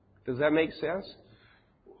 Does that make sense?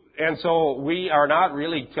 And so we are not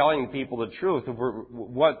really telling people the truth.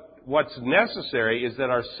 What's necessary is that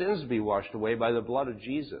our sins be washed away by the blood of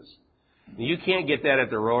Jesus. You can't get that at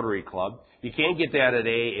the Rotary Club. You can't get that at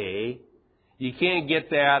AA. You can't get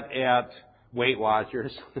that at Weight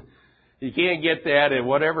Watchers. You can't get that at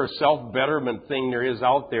whatever self-betterment thing there is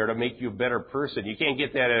out there to make you a better person. You can't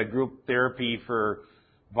get that at a group therapy for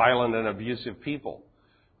violent and abusive people.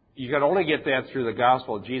 You can only get that through the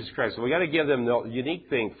gospel of Jesus Christ. So we got to give them the unique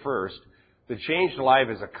thing first. The changed life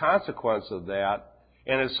is a consequence of that,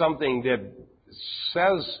 and it's something that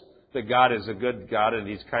says that God is a good God and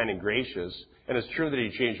He's kind and gracious, and it's true that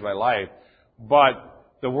He changed my life. But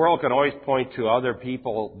the world can always point to other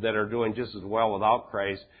people that are doing just as well without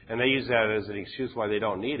Christ, and they use that as an excuse why they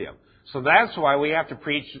don't need Him. So that's why we have to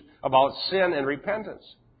preach about sin and repentance.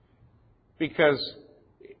 Because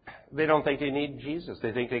they don't think they need Jesus.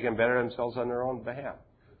 They think they can better themselves on their own behalf.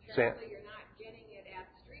 Apparently you're not getting it at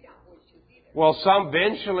street outreaches either. Well,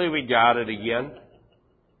 eventually we got it again.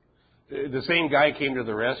 The same guy came to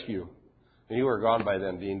the rescue. And you were gone by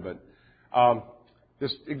then, Dean, but I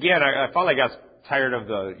finally got tired of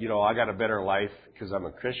I got a better life because I'm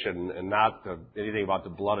a Christian and not anything about the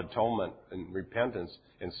blood atonement and repentance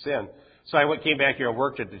and sin. So I came back here and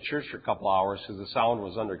worked at the church for a couple hours because the sound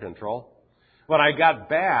was under control. When I got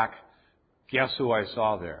back, guess who I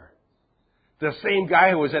saw there? The same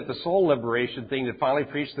guy who was at the soul liberation thing that finally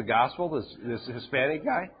preached the gospel, this Hispanic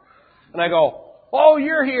guy. And I go, oh,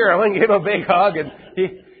 you're here. I went and gave him a big hug.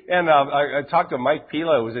 And I talked to Mike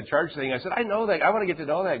Pila, who was in charge of the thing. I said, I know that. I want to get to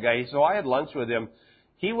know that guy. So I had lunch with him.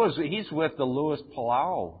 He's with the Louis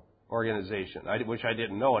Palau organization, which I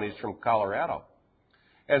didn't know, and he's from Colorado.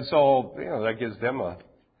 And so, that gives them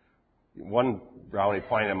one brownie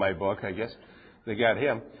point in my book, I guess. They got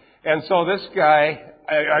him. And so this guy,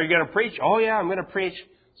 are you going to preach? Oh, yeah, I'm going to preach.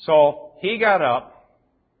 So he got up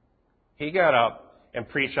and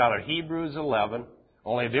preached out of Hebrews 11,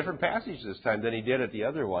 only a different passage this time than he did at the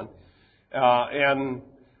other one. And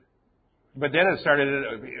But then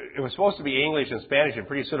it was supposed to be English and Spanish, and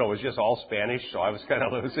pretty soon it was just all Spanish, so I was kind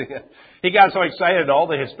of losing it. He got so excited, all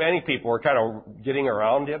the Hispanic people were kind of getting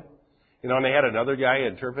around him, and they had another guy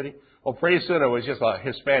interpreting. Well, pretty soon it was just a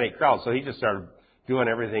Hispanic crowd, so he just started doing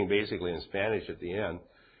everything basically in Spanish at the end.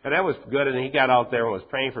 And that was good, and he got out there and was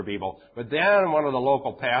praying for people. But then one of the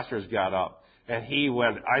local pastors got up, and he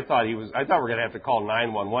went, I thought we were going to have to call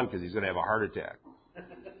 911 because he's going to have a heart attack.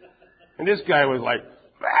 And this guy was like,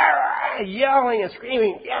 yelling and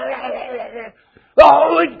screaming, the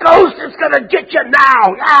Holy Ghost is going to get you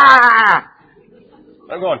now! Ah!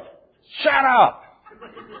 I'm going, shut up!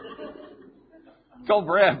 So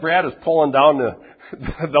Brad is pulling down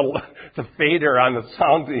the fader on the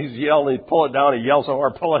sound. He's yelling, he's pulling it down, he yells so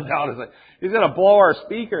hard, pull it down. It's like, he's going to blow our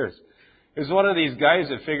speakers. He's one of these guys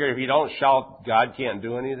that figured if you don't shout, God can't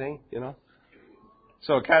do anything,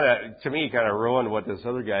 So it to me, ruined what this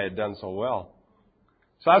other guy had done so well.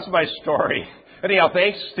 So that's my story. Anyhow,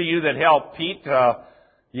 thanks to you that helped. Pete,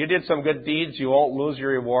 you did some good deeds. You won't lose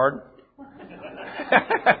your reward.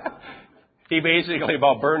 He basically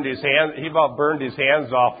about burned his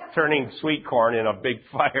hands off turning sweet corn in a big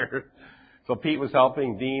fire. So Pete was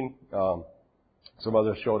helping. Dean, some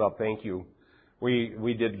others showed up. Thank you.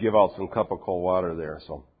 We did give out some cup of cold water there.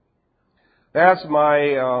 So that's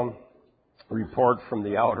my report from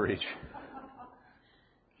the outreach.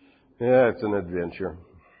 Yeah, it's an adventure.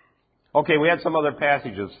 Okay, we had some other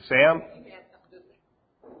passages. Sam?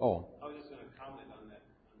 Oh. I was just going to comment on that,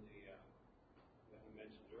 what you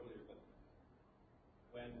mentioned earlier, but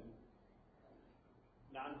when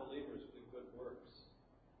non-believers do good works,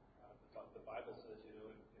 the Bible says,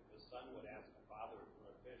 if the son would ask the father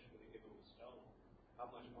for a fish, would he give him a stone?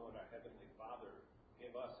 How much more would our Heavenly Father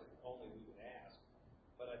give us if only we would ask?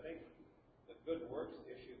 But I think the good works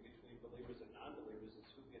issue between believers and non-believers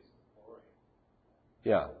is who gets the glory.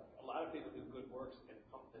 Yeah. A lot of people do good works and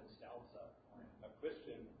pump themselves up. A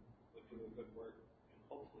Christian would do a good work and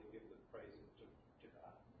hopefully give the praise to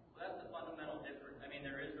God. Well, that's the fundamental difference. I mean,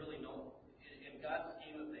 there is really no, in God's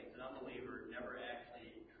scheme of things, an unbeliever never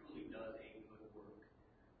actually truly does a good work.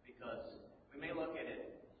 Because we may look at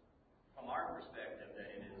it from our perspective that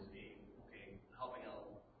it is helping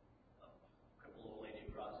out a crippled old lady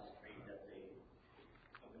across the street. That's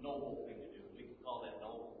a noble thing to do. We can call that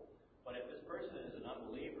noble. But if this person is an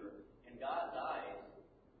unbeliever, in God's eyes,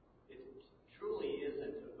 it truly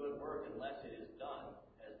isn't a good work unless it is done,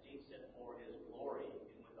 as Dean said, for His glory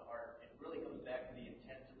and with the heart. It really comes back to the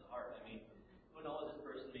intent of the heart. I mean, who knows, this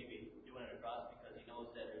person may be doing it across because he knows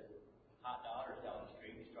that there's hot daughters down the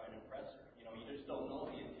street and he's trying to impress her. You just don't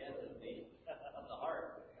know the intent of the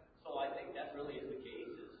heart. So I think that really is the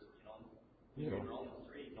case. In Romans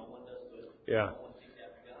 3, no one does good. Yeah. No one seeks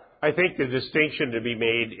after God. I think the distinction to be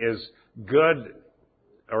made is good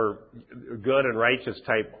and righteous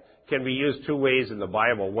type can be used two ways in the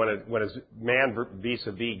Bible. When it's man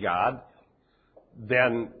vis-a-vis God,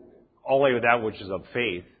 then only that which is of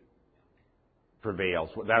faith prevails.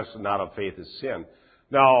 That's not of faith is sin.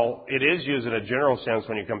 Now, it is used in a general sense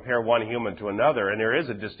when you compare one human to another, and there is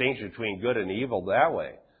a distinction between good and evil that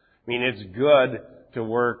way. I mean, it's good to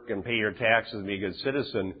work and pay your taxes and be a good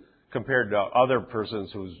citizen compared to other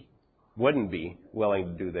persons who wouldn't be willing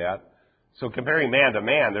to do that. So comparing man to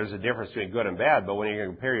man, there's a difference between good and bad, but when you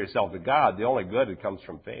compare yourself to God, the only good that comes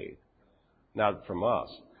from faith, not from us.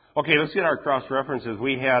 Okay, let's get our cross references.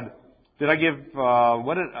 We had,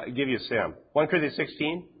 what did I give you, Sam? 1 Corinthians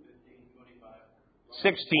 16?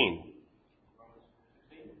 16.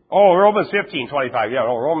 Oh, Romans 15:25. Yeah,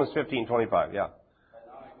 Romans 15:25. Yeah. But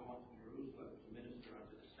now I go unto Jerusalem to minister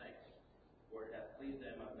unto the saints, for it hath pleased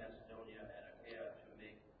them of Macedonia and Achaia to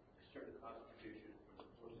make a certain contribution for the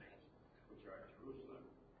poor saints which are at Jerusalem.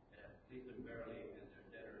 It hath pleased them verily, and their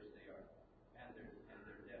debtors they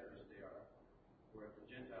are. For if the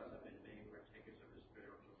Gentiles have been made partakers of the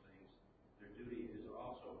spiritual things, their duty is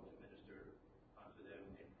also to minister unto them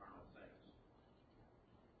in carnal things.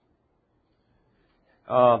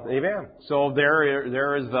 Amen. So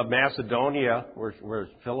there is the Macedonia, where's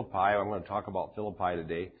Philippi. I'm going to talk about Philippi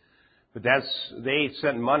today. But they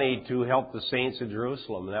sent money to help the saints in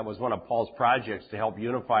Jerusalem. And that was one of Paul's projects to help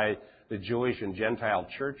unify the Jewish and Gentile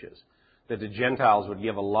churches. That the Gentiles would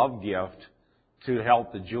give a love gift to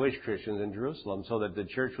help the Jewish Christians in Jerusalem so that the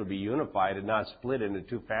church would be unified and not split into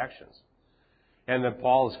two factions. And that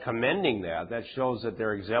Paul is commending that. That shows that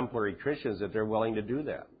they're exemplary Christians, that they're willing to do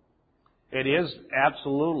that. It is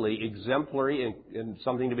absolutely exemplary and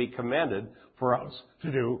something to be commended for us to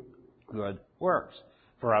do good works,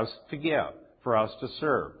 for us to give, for us to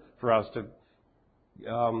serve, for us to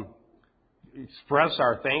express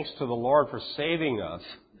our thanks to the Lord for saving us.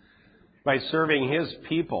 By serving His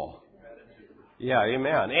people. Yeah,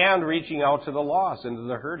 amen. And reaching out to the lost and to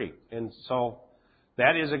the hurting. And so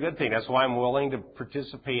that is a good thing. That's why I'm willing to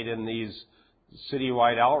participate in these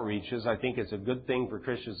citywide outreaches. I think it's a good thing for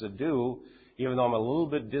Christians to do, even though I'm a little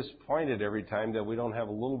bit disappointed every time that we don't have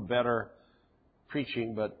a little better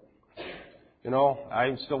preaching. But,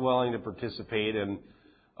 I'm still willing to participate and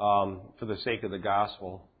for the sake of the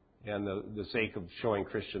gospel and the sake of showing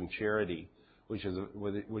Christian charity, which is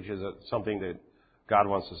something that God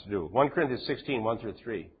wants us to do. 1 Corinthians 16, 1 through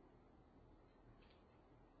 3.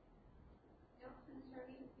 Now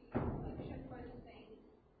concerning the affliction for the saints,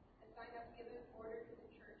 as I have given order to the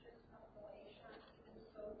churches of Galatia, even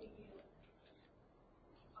so do you.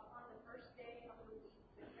 Upon the first day of the week,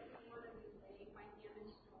 every one of you lay by him in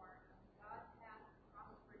store, God hath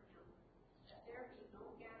prospered him, that there be no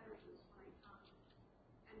gatherings when I come.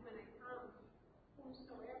 And when I come,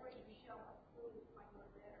 whomsoever you shall approve by your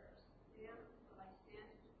letters, them will I send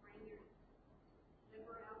to bring your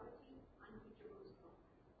liberality unto Jerusalem.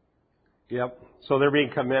 Yep. So they're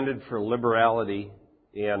being commended for liberality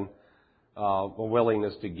and a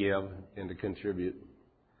willingness to give and to contribute.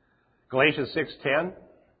 Galatians 6:10. And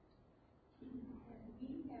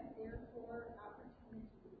we have therefore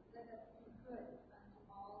opportunity, let us do good unto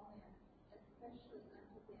all men, especially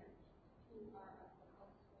unto them who are of the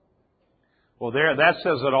household of faith. Well, that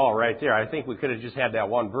says it all right there. I think we could have just had that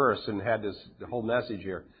one verse and had the whole message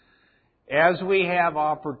here. As we have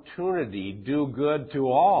opportunity, do good to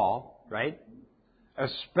all, right?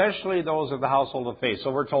 Especially those of the household of faith.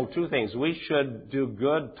 So we're told two things. We should do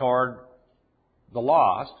good toward the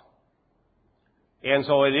lost. And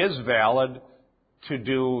so it is valid to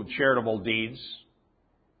do charitable deeds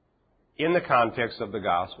in the context of the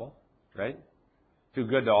gospel, right? Do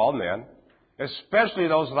good to all men, especially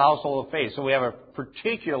those of the household of faith. So we have a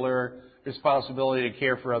particular responsibility to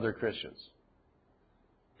care for other Christians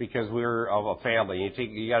because we're of a family.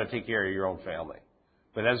 You got to take care of your own family.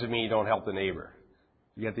 But that doesn't mean you don't help the neighbor.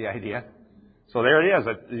 You get the idea? So there it is.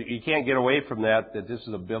 You can't get away from that this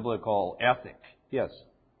is a biblical ethic. Yes?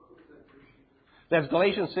 That's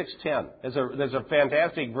Galatians 6:10. There's a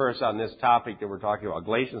fantastic verse on this topic that we're talking about.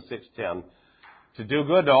 Galatians 6:10. To do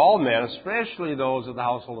good to all men, especially those of the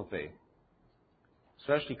household of faith.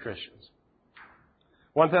 Especially Christians.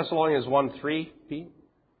 1 Thessalonians 1:3, Pete?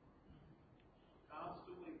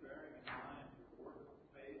 Constantly bearing in mind your work of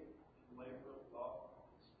faith and labor of love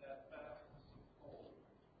and steadfastness of hope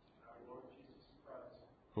in our Lord Jesus Christ,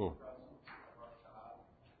 the presence of our God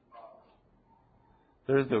and Father.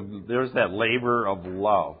 There's that labor of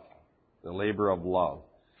love. The labor of love.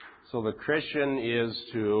 So the Christian is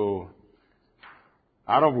to,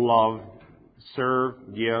 out of love,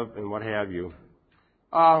 serve, give, and what have you.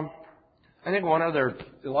 I think one other,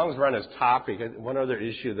 as long as we're on this topic, one other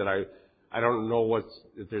issue that I don't know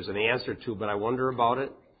if there's an answer to, but I wonder about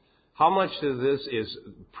it. How much of this is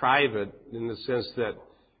private in the sense that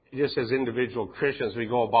just as individual Christians, we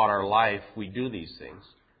go about our life, we do these things.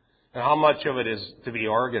 And how much of it is to be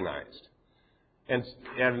organized? And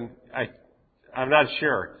I'm not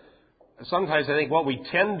sure. Sometimes I think what we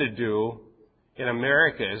tend to do in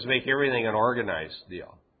America is make everything an organized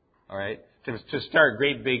deal. All right? To start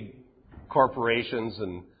great big corporations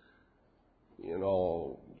and,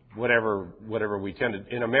 whatever we tend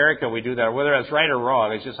to. In America, we do that. Whether that's right or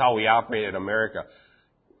wrong, it's just how we operate in America.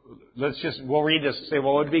 We'll read this and say,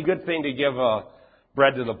 well, it would be a good thing to give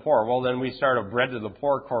bread to the poor. Well, then we start a Bread to the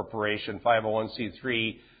Poor Corporation,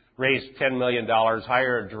 501c3, raise $10 million,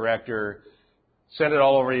 hire a director, send it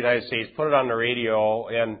all over the United States, put it on the radio,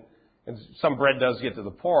 and some bread does get to the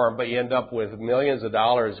poor, but you end up with millions of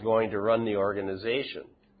dollars going to run the organization.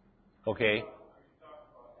 Okay?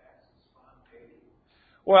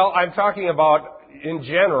 Well, I'm talking about, in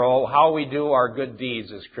general, how we do our good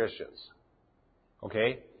deeds as Christians.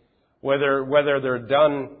 Okay? Whether they're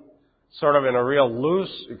done sort of in a real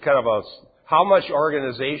loose, how much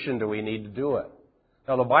organization do we need to do it?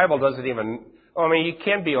 Now, the Bible doesn't even, you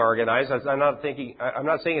can be organized. I'm not saying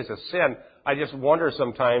it's a sin. I just wonder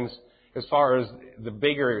sometimes, as far as the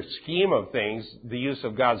bigger scheme of things, the use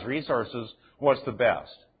of God's resources, what's the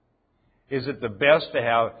best? Is it the best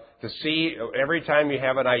to see every time you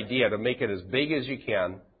have an idea to make it as big as you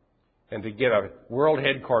can and to get a world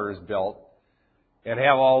headquarters built and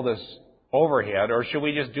have all this overhead, or should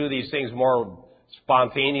we just do these things more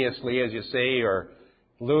spontaneously, as you say, or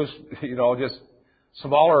loose, just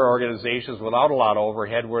smaller organizations without a lot of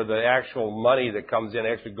overhead where the actual money that comes in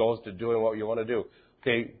actually goes to doing what you want to do?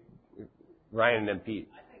 Okay, Ryan and then Pete.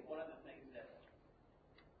 I think one of the things that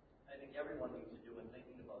I think everyone needs to do in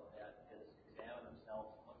thinking about that is examine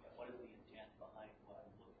themselves and look at what is the intent behind what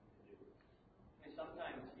I'm looking to do.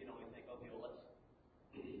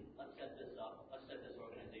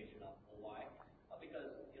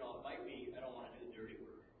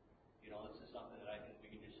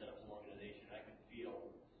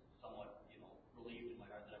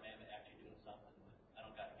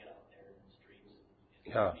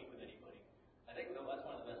 Yeah. speak with anybody. I think that's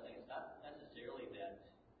one of the best things. Not necessarily that,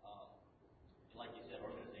 like you said,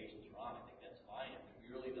 organization's wrong. I think that's fine.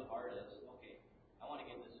 If really the heart is, okay, I want to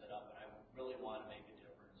get this set up and I really want to make a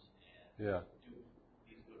difference and do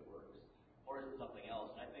these good works. Or is it something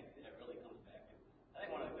else? And I think that really comes back to, I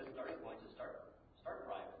think one of the good starting points is start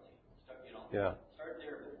privately. Start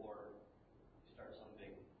there before you start some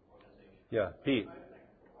big organization. Yeah, Pete. I think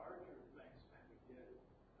the larger things tend to get,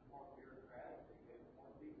 the more bureaucratic they get, the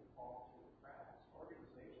more people fall through the cracks.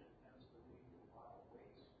 Organization tends to lead to a lot of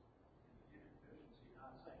waste and inefficiency.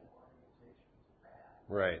 Not saying organization is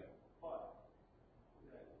bad, Right. but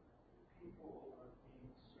that people are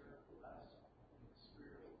being served less in the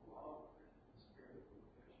spirit of love and in the spirit of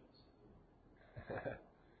efficiency.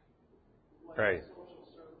 Like Right. social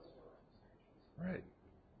service organizations. Right.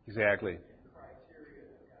 Exactly.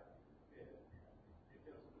 Criteria that have to be fit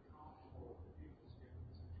because of the comfortable with people's given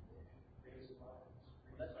situation based on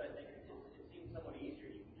Well, that's what I think. It seems somewhat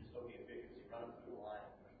easier. You can just, okay, efficiency, run them through the line.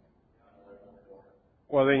 Let them go.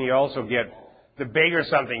 Well, then you also get, the bigger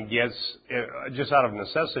something gets, just out of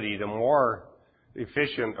necessity, the more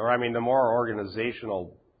efficient, the more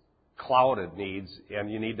organizational clout it needs,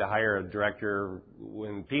 and you need to hire a director.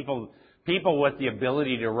 When people with the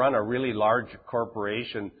ability to run a really large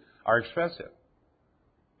corporation are expensive,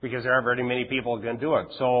 because there aren't very many people who can do it.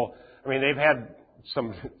 So, they've had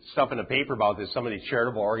some stuff in the paper about this, some of these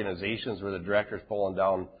charitable organizations where the director's pulling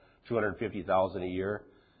down $250,000 a year,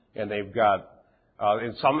 and they've got,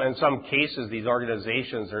 in some cases, these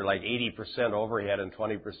organizations are like 80% overhead and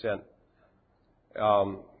 20%,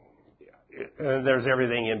 and there's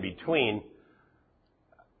everything in between.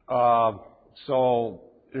 So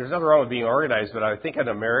there's nothing wrong with being organized, but I think in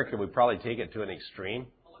America we probably take it to an extreme.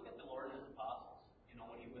 Well, look at the Lord and His apostles.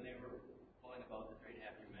 When they were going about the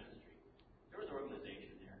 3.5-year ministry, there was an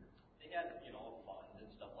organization there. They had, funds and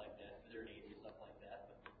stuff like that for their needs and stuff like that.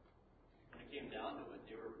 But when it came down to it,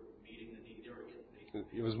 they were meeting the need. They were getting paid.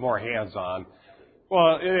 It was more hands-on.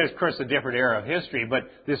 Well, it is, of course, a different era of history, but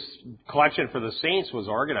this collection for the saints was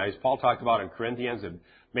organized. Paul talked about in Corinthians, and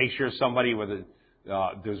make sure somebody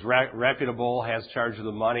who's reputable has charge of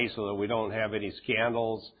the money so that we don't have any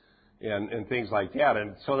scandals and things like that.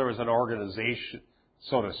 And so there was an organization,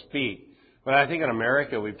 so to speak. But I think in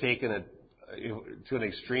America we've taken it to an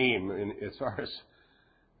extreme as far as,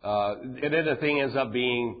 and then the thing ends up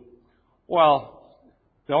being,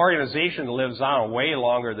 the organization lives on way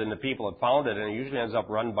longer than the people that founded it, and it usually ends up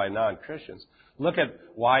run by non-Christians. Look at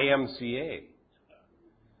YMCA,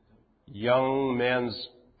 Young Men's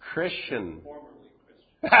Christian.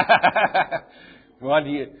 How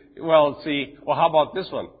about this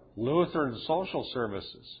one? Lutheran Social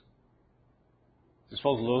Services. I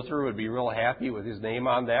suppose Luther would be real happy with his name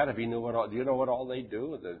on that if he knew do you know what all they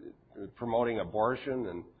do? Promoting abortion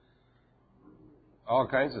and all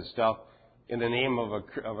kinds of stuff in the name of a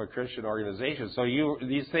Christian organization. So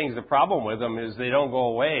these things, the problem with them is they don't go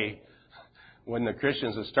away when the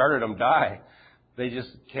Christians that started them die. They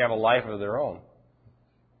just have a life of their own.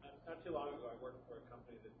 Not too long ago, I worked for a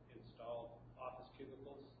company that installed office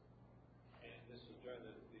cubicles, and this was during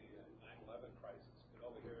the 9/11 crisis. But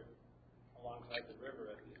over here, alongside the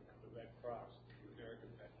river, at the Red Cross, the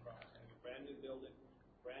American Red Cross, had a brand new building,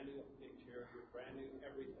 brand new interior, brand new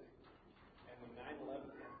everything. And when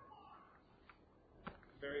 9/11 hit,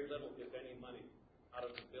 very little, if any, money out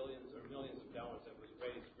of the billions or millions of dollars that was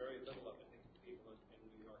raised. Very little of it to people in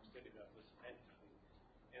New York City that was spent.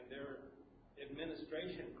 And their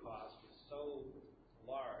administration cost was so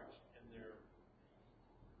large, and their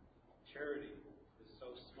charity is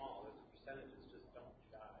so small that the percentages just don't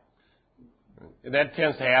jive. And that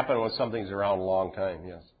tends to happen when something's around a long time,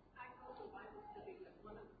 yes. I go to Bible study, but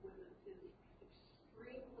one of the women is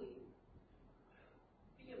extremely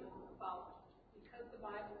vehement about, because the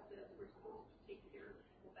Bible says we're supposed to take care of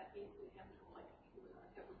people, that means we have to like people in our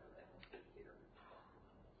government that will take care of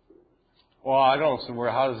people. Well, I don't see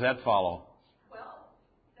how does that follow? Well,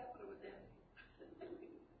 that's what it was in.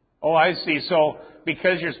 Oh, I see. So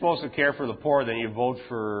because you're supposed to care for the poor, then you vote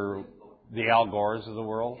for the Al Gores of the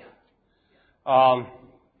world? Tell them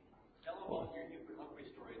about your recovery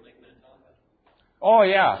story in Lake Minnetonka. Oh,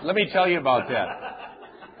 yeah. Let me tell you about that.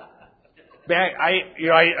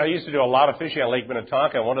 I used to do a lot of fishing on Lake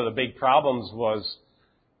Minnetonka, and one of the big problems was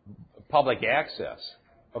public access.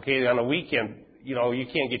 Okay, on a weekend, you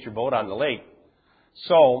can't get your boat on the lake.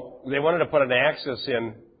 So they wanted to put an access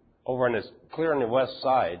in over on clear on the west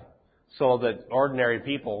side so that ordinary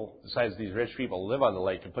people, besides these rich people who live on the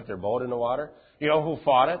lake, could put their boat in the water. You know who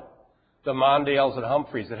fought it? The Mondales and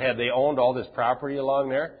Humphreys they owned all this property along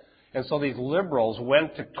there. And so these liberals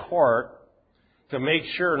went to court to make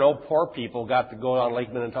sure no poor people got to go on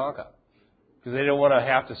Lake Minnetonka. Because they didn't want to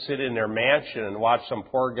have to sit in their mansion and watch some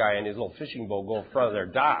poor guy in his little fishing boat go in front of their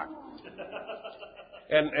dock.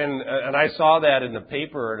 And I saw that in the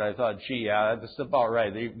paper, and I thought, gee, yeah, that's about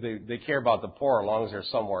right. They care about the poor as long as they're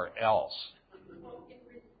somewhere else. Well, in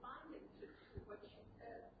responding to what you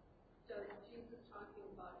said, does Jesus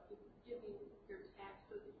talking about giving your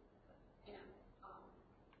taxes, and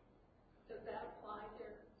does that apply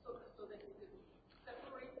there so that you can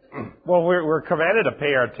separate them? Well, we're commanded to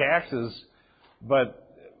pay our taxes,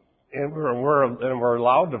 and we're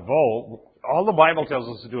allowed to vote. All the Bible tells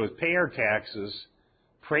us to do is pay our taxes,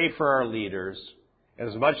 pray for our leaders,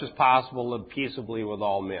 as much as possible live peaceably with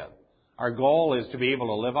all men. Our goal is to be able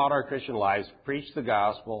to live out our Christian lives, preach the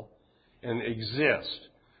gospel, and exist.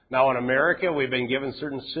 Now, in America, we've been given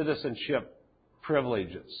certain citizenship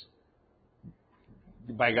privileges.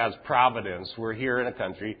 By God's providence, we're here in a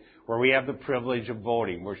country where we have the privilege of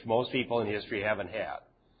voting, which most people in history haven't had.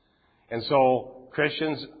 And so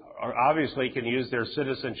Christians obviously can use their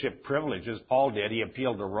citizenship privileges. Paul did. He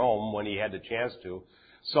appealed to Rome when he had the chance to.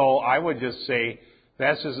 So I would just say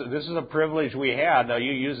this is a privilege we had. Now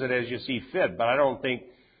you use it as you see fit, but I don't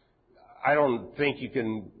think you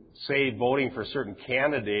can say voting for a certain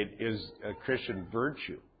candidate is a Christian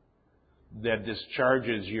virtue that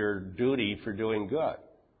discharges your duty for doing good.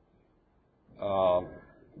 Do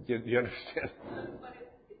you understand? But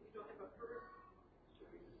if you don't have a person to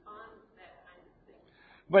respond to that kind of thing,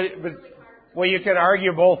 But well, you can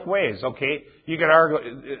argue both ways, okay? You can argue,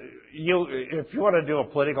 if you want to do a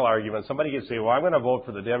political argument, somebody can say, well, I'm going to vote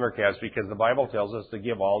for the Democrats because the Bible tells us to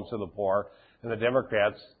give alms to the poor, and the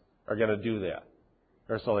Democrats are going to do that.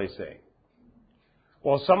 Or so they say.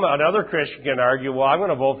 Well, another Christian can argue, well, I'm going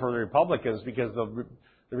to vote for the Republicans because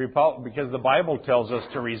the Bible tells us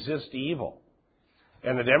to resist evil.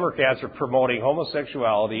 And the Democrats are promoting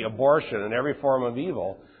homosexuality, abortion, and every form of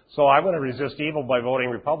evil. So I'm going to resist evil by voting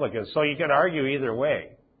Republicans. So you can argue either way.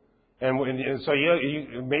 And so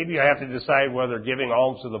maybe you have to decide whether giving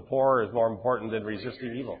alms to the poor is more important than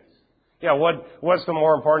resisting evil. Yeah, what's the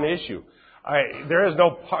more important issue? There is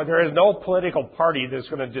no political party that's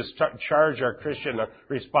going to discharge our Christian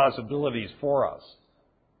responsibilities for us.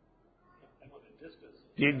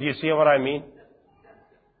 Do you see what I mean?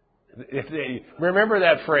 Remember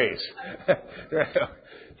that phrase.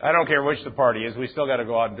 I don't care which the party is. We still got to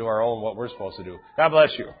go out and do our own what we're supposed to do. God bless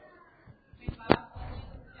you.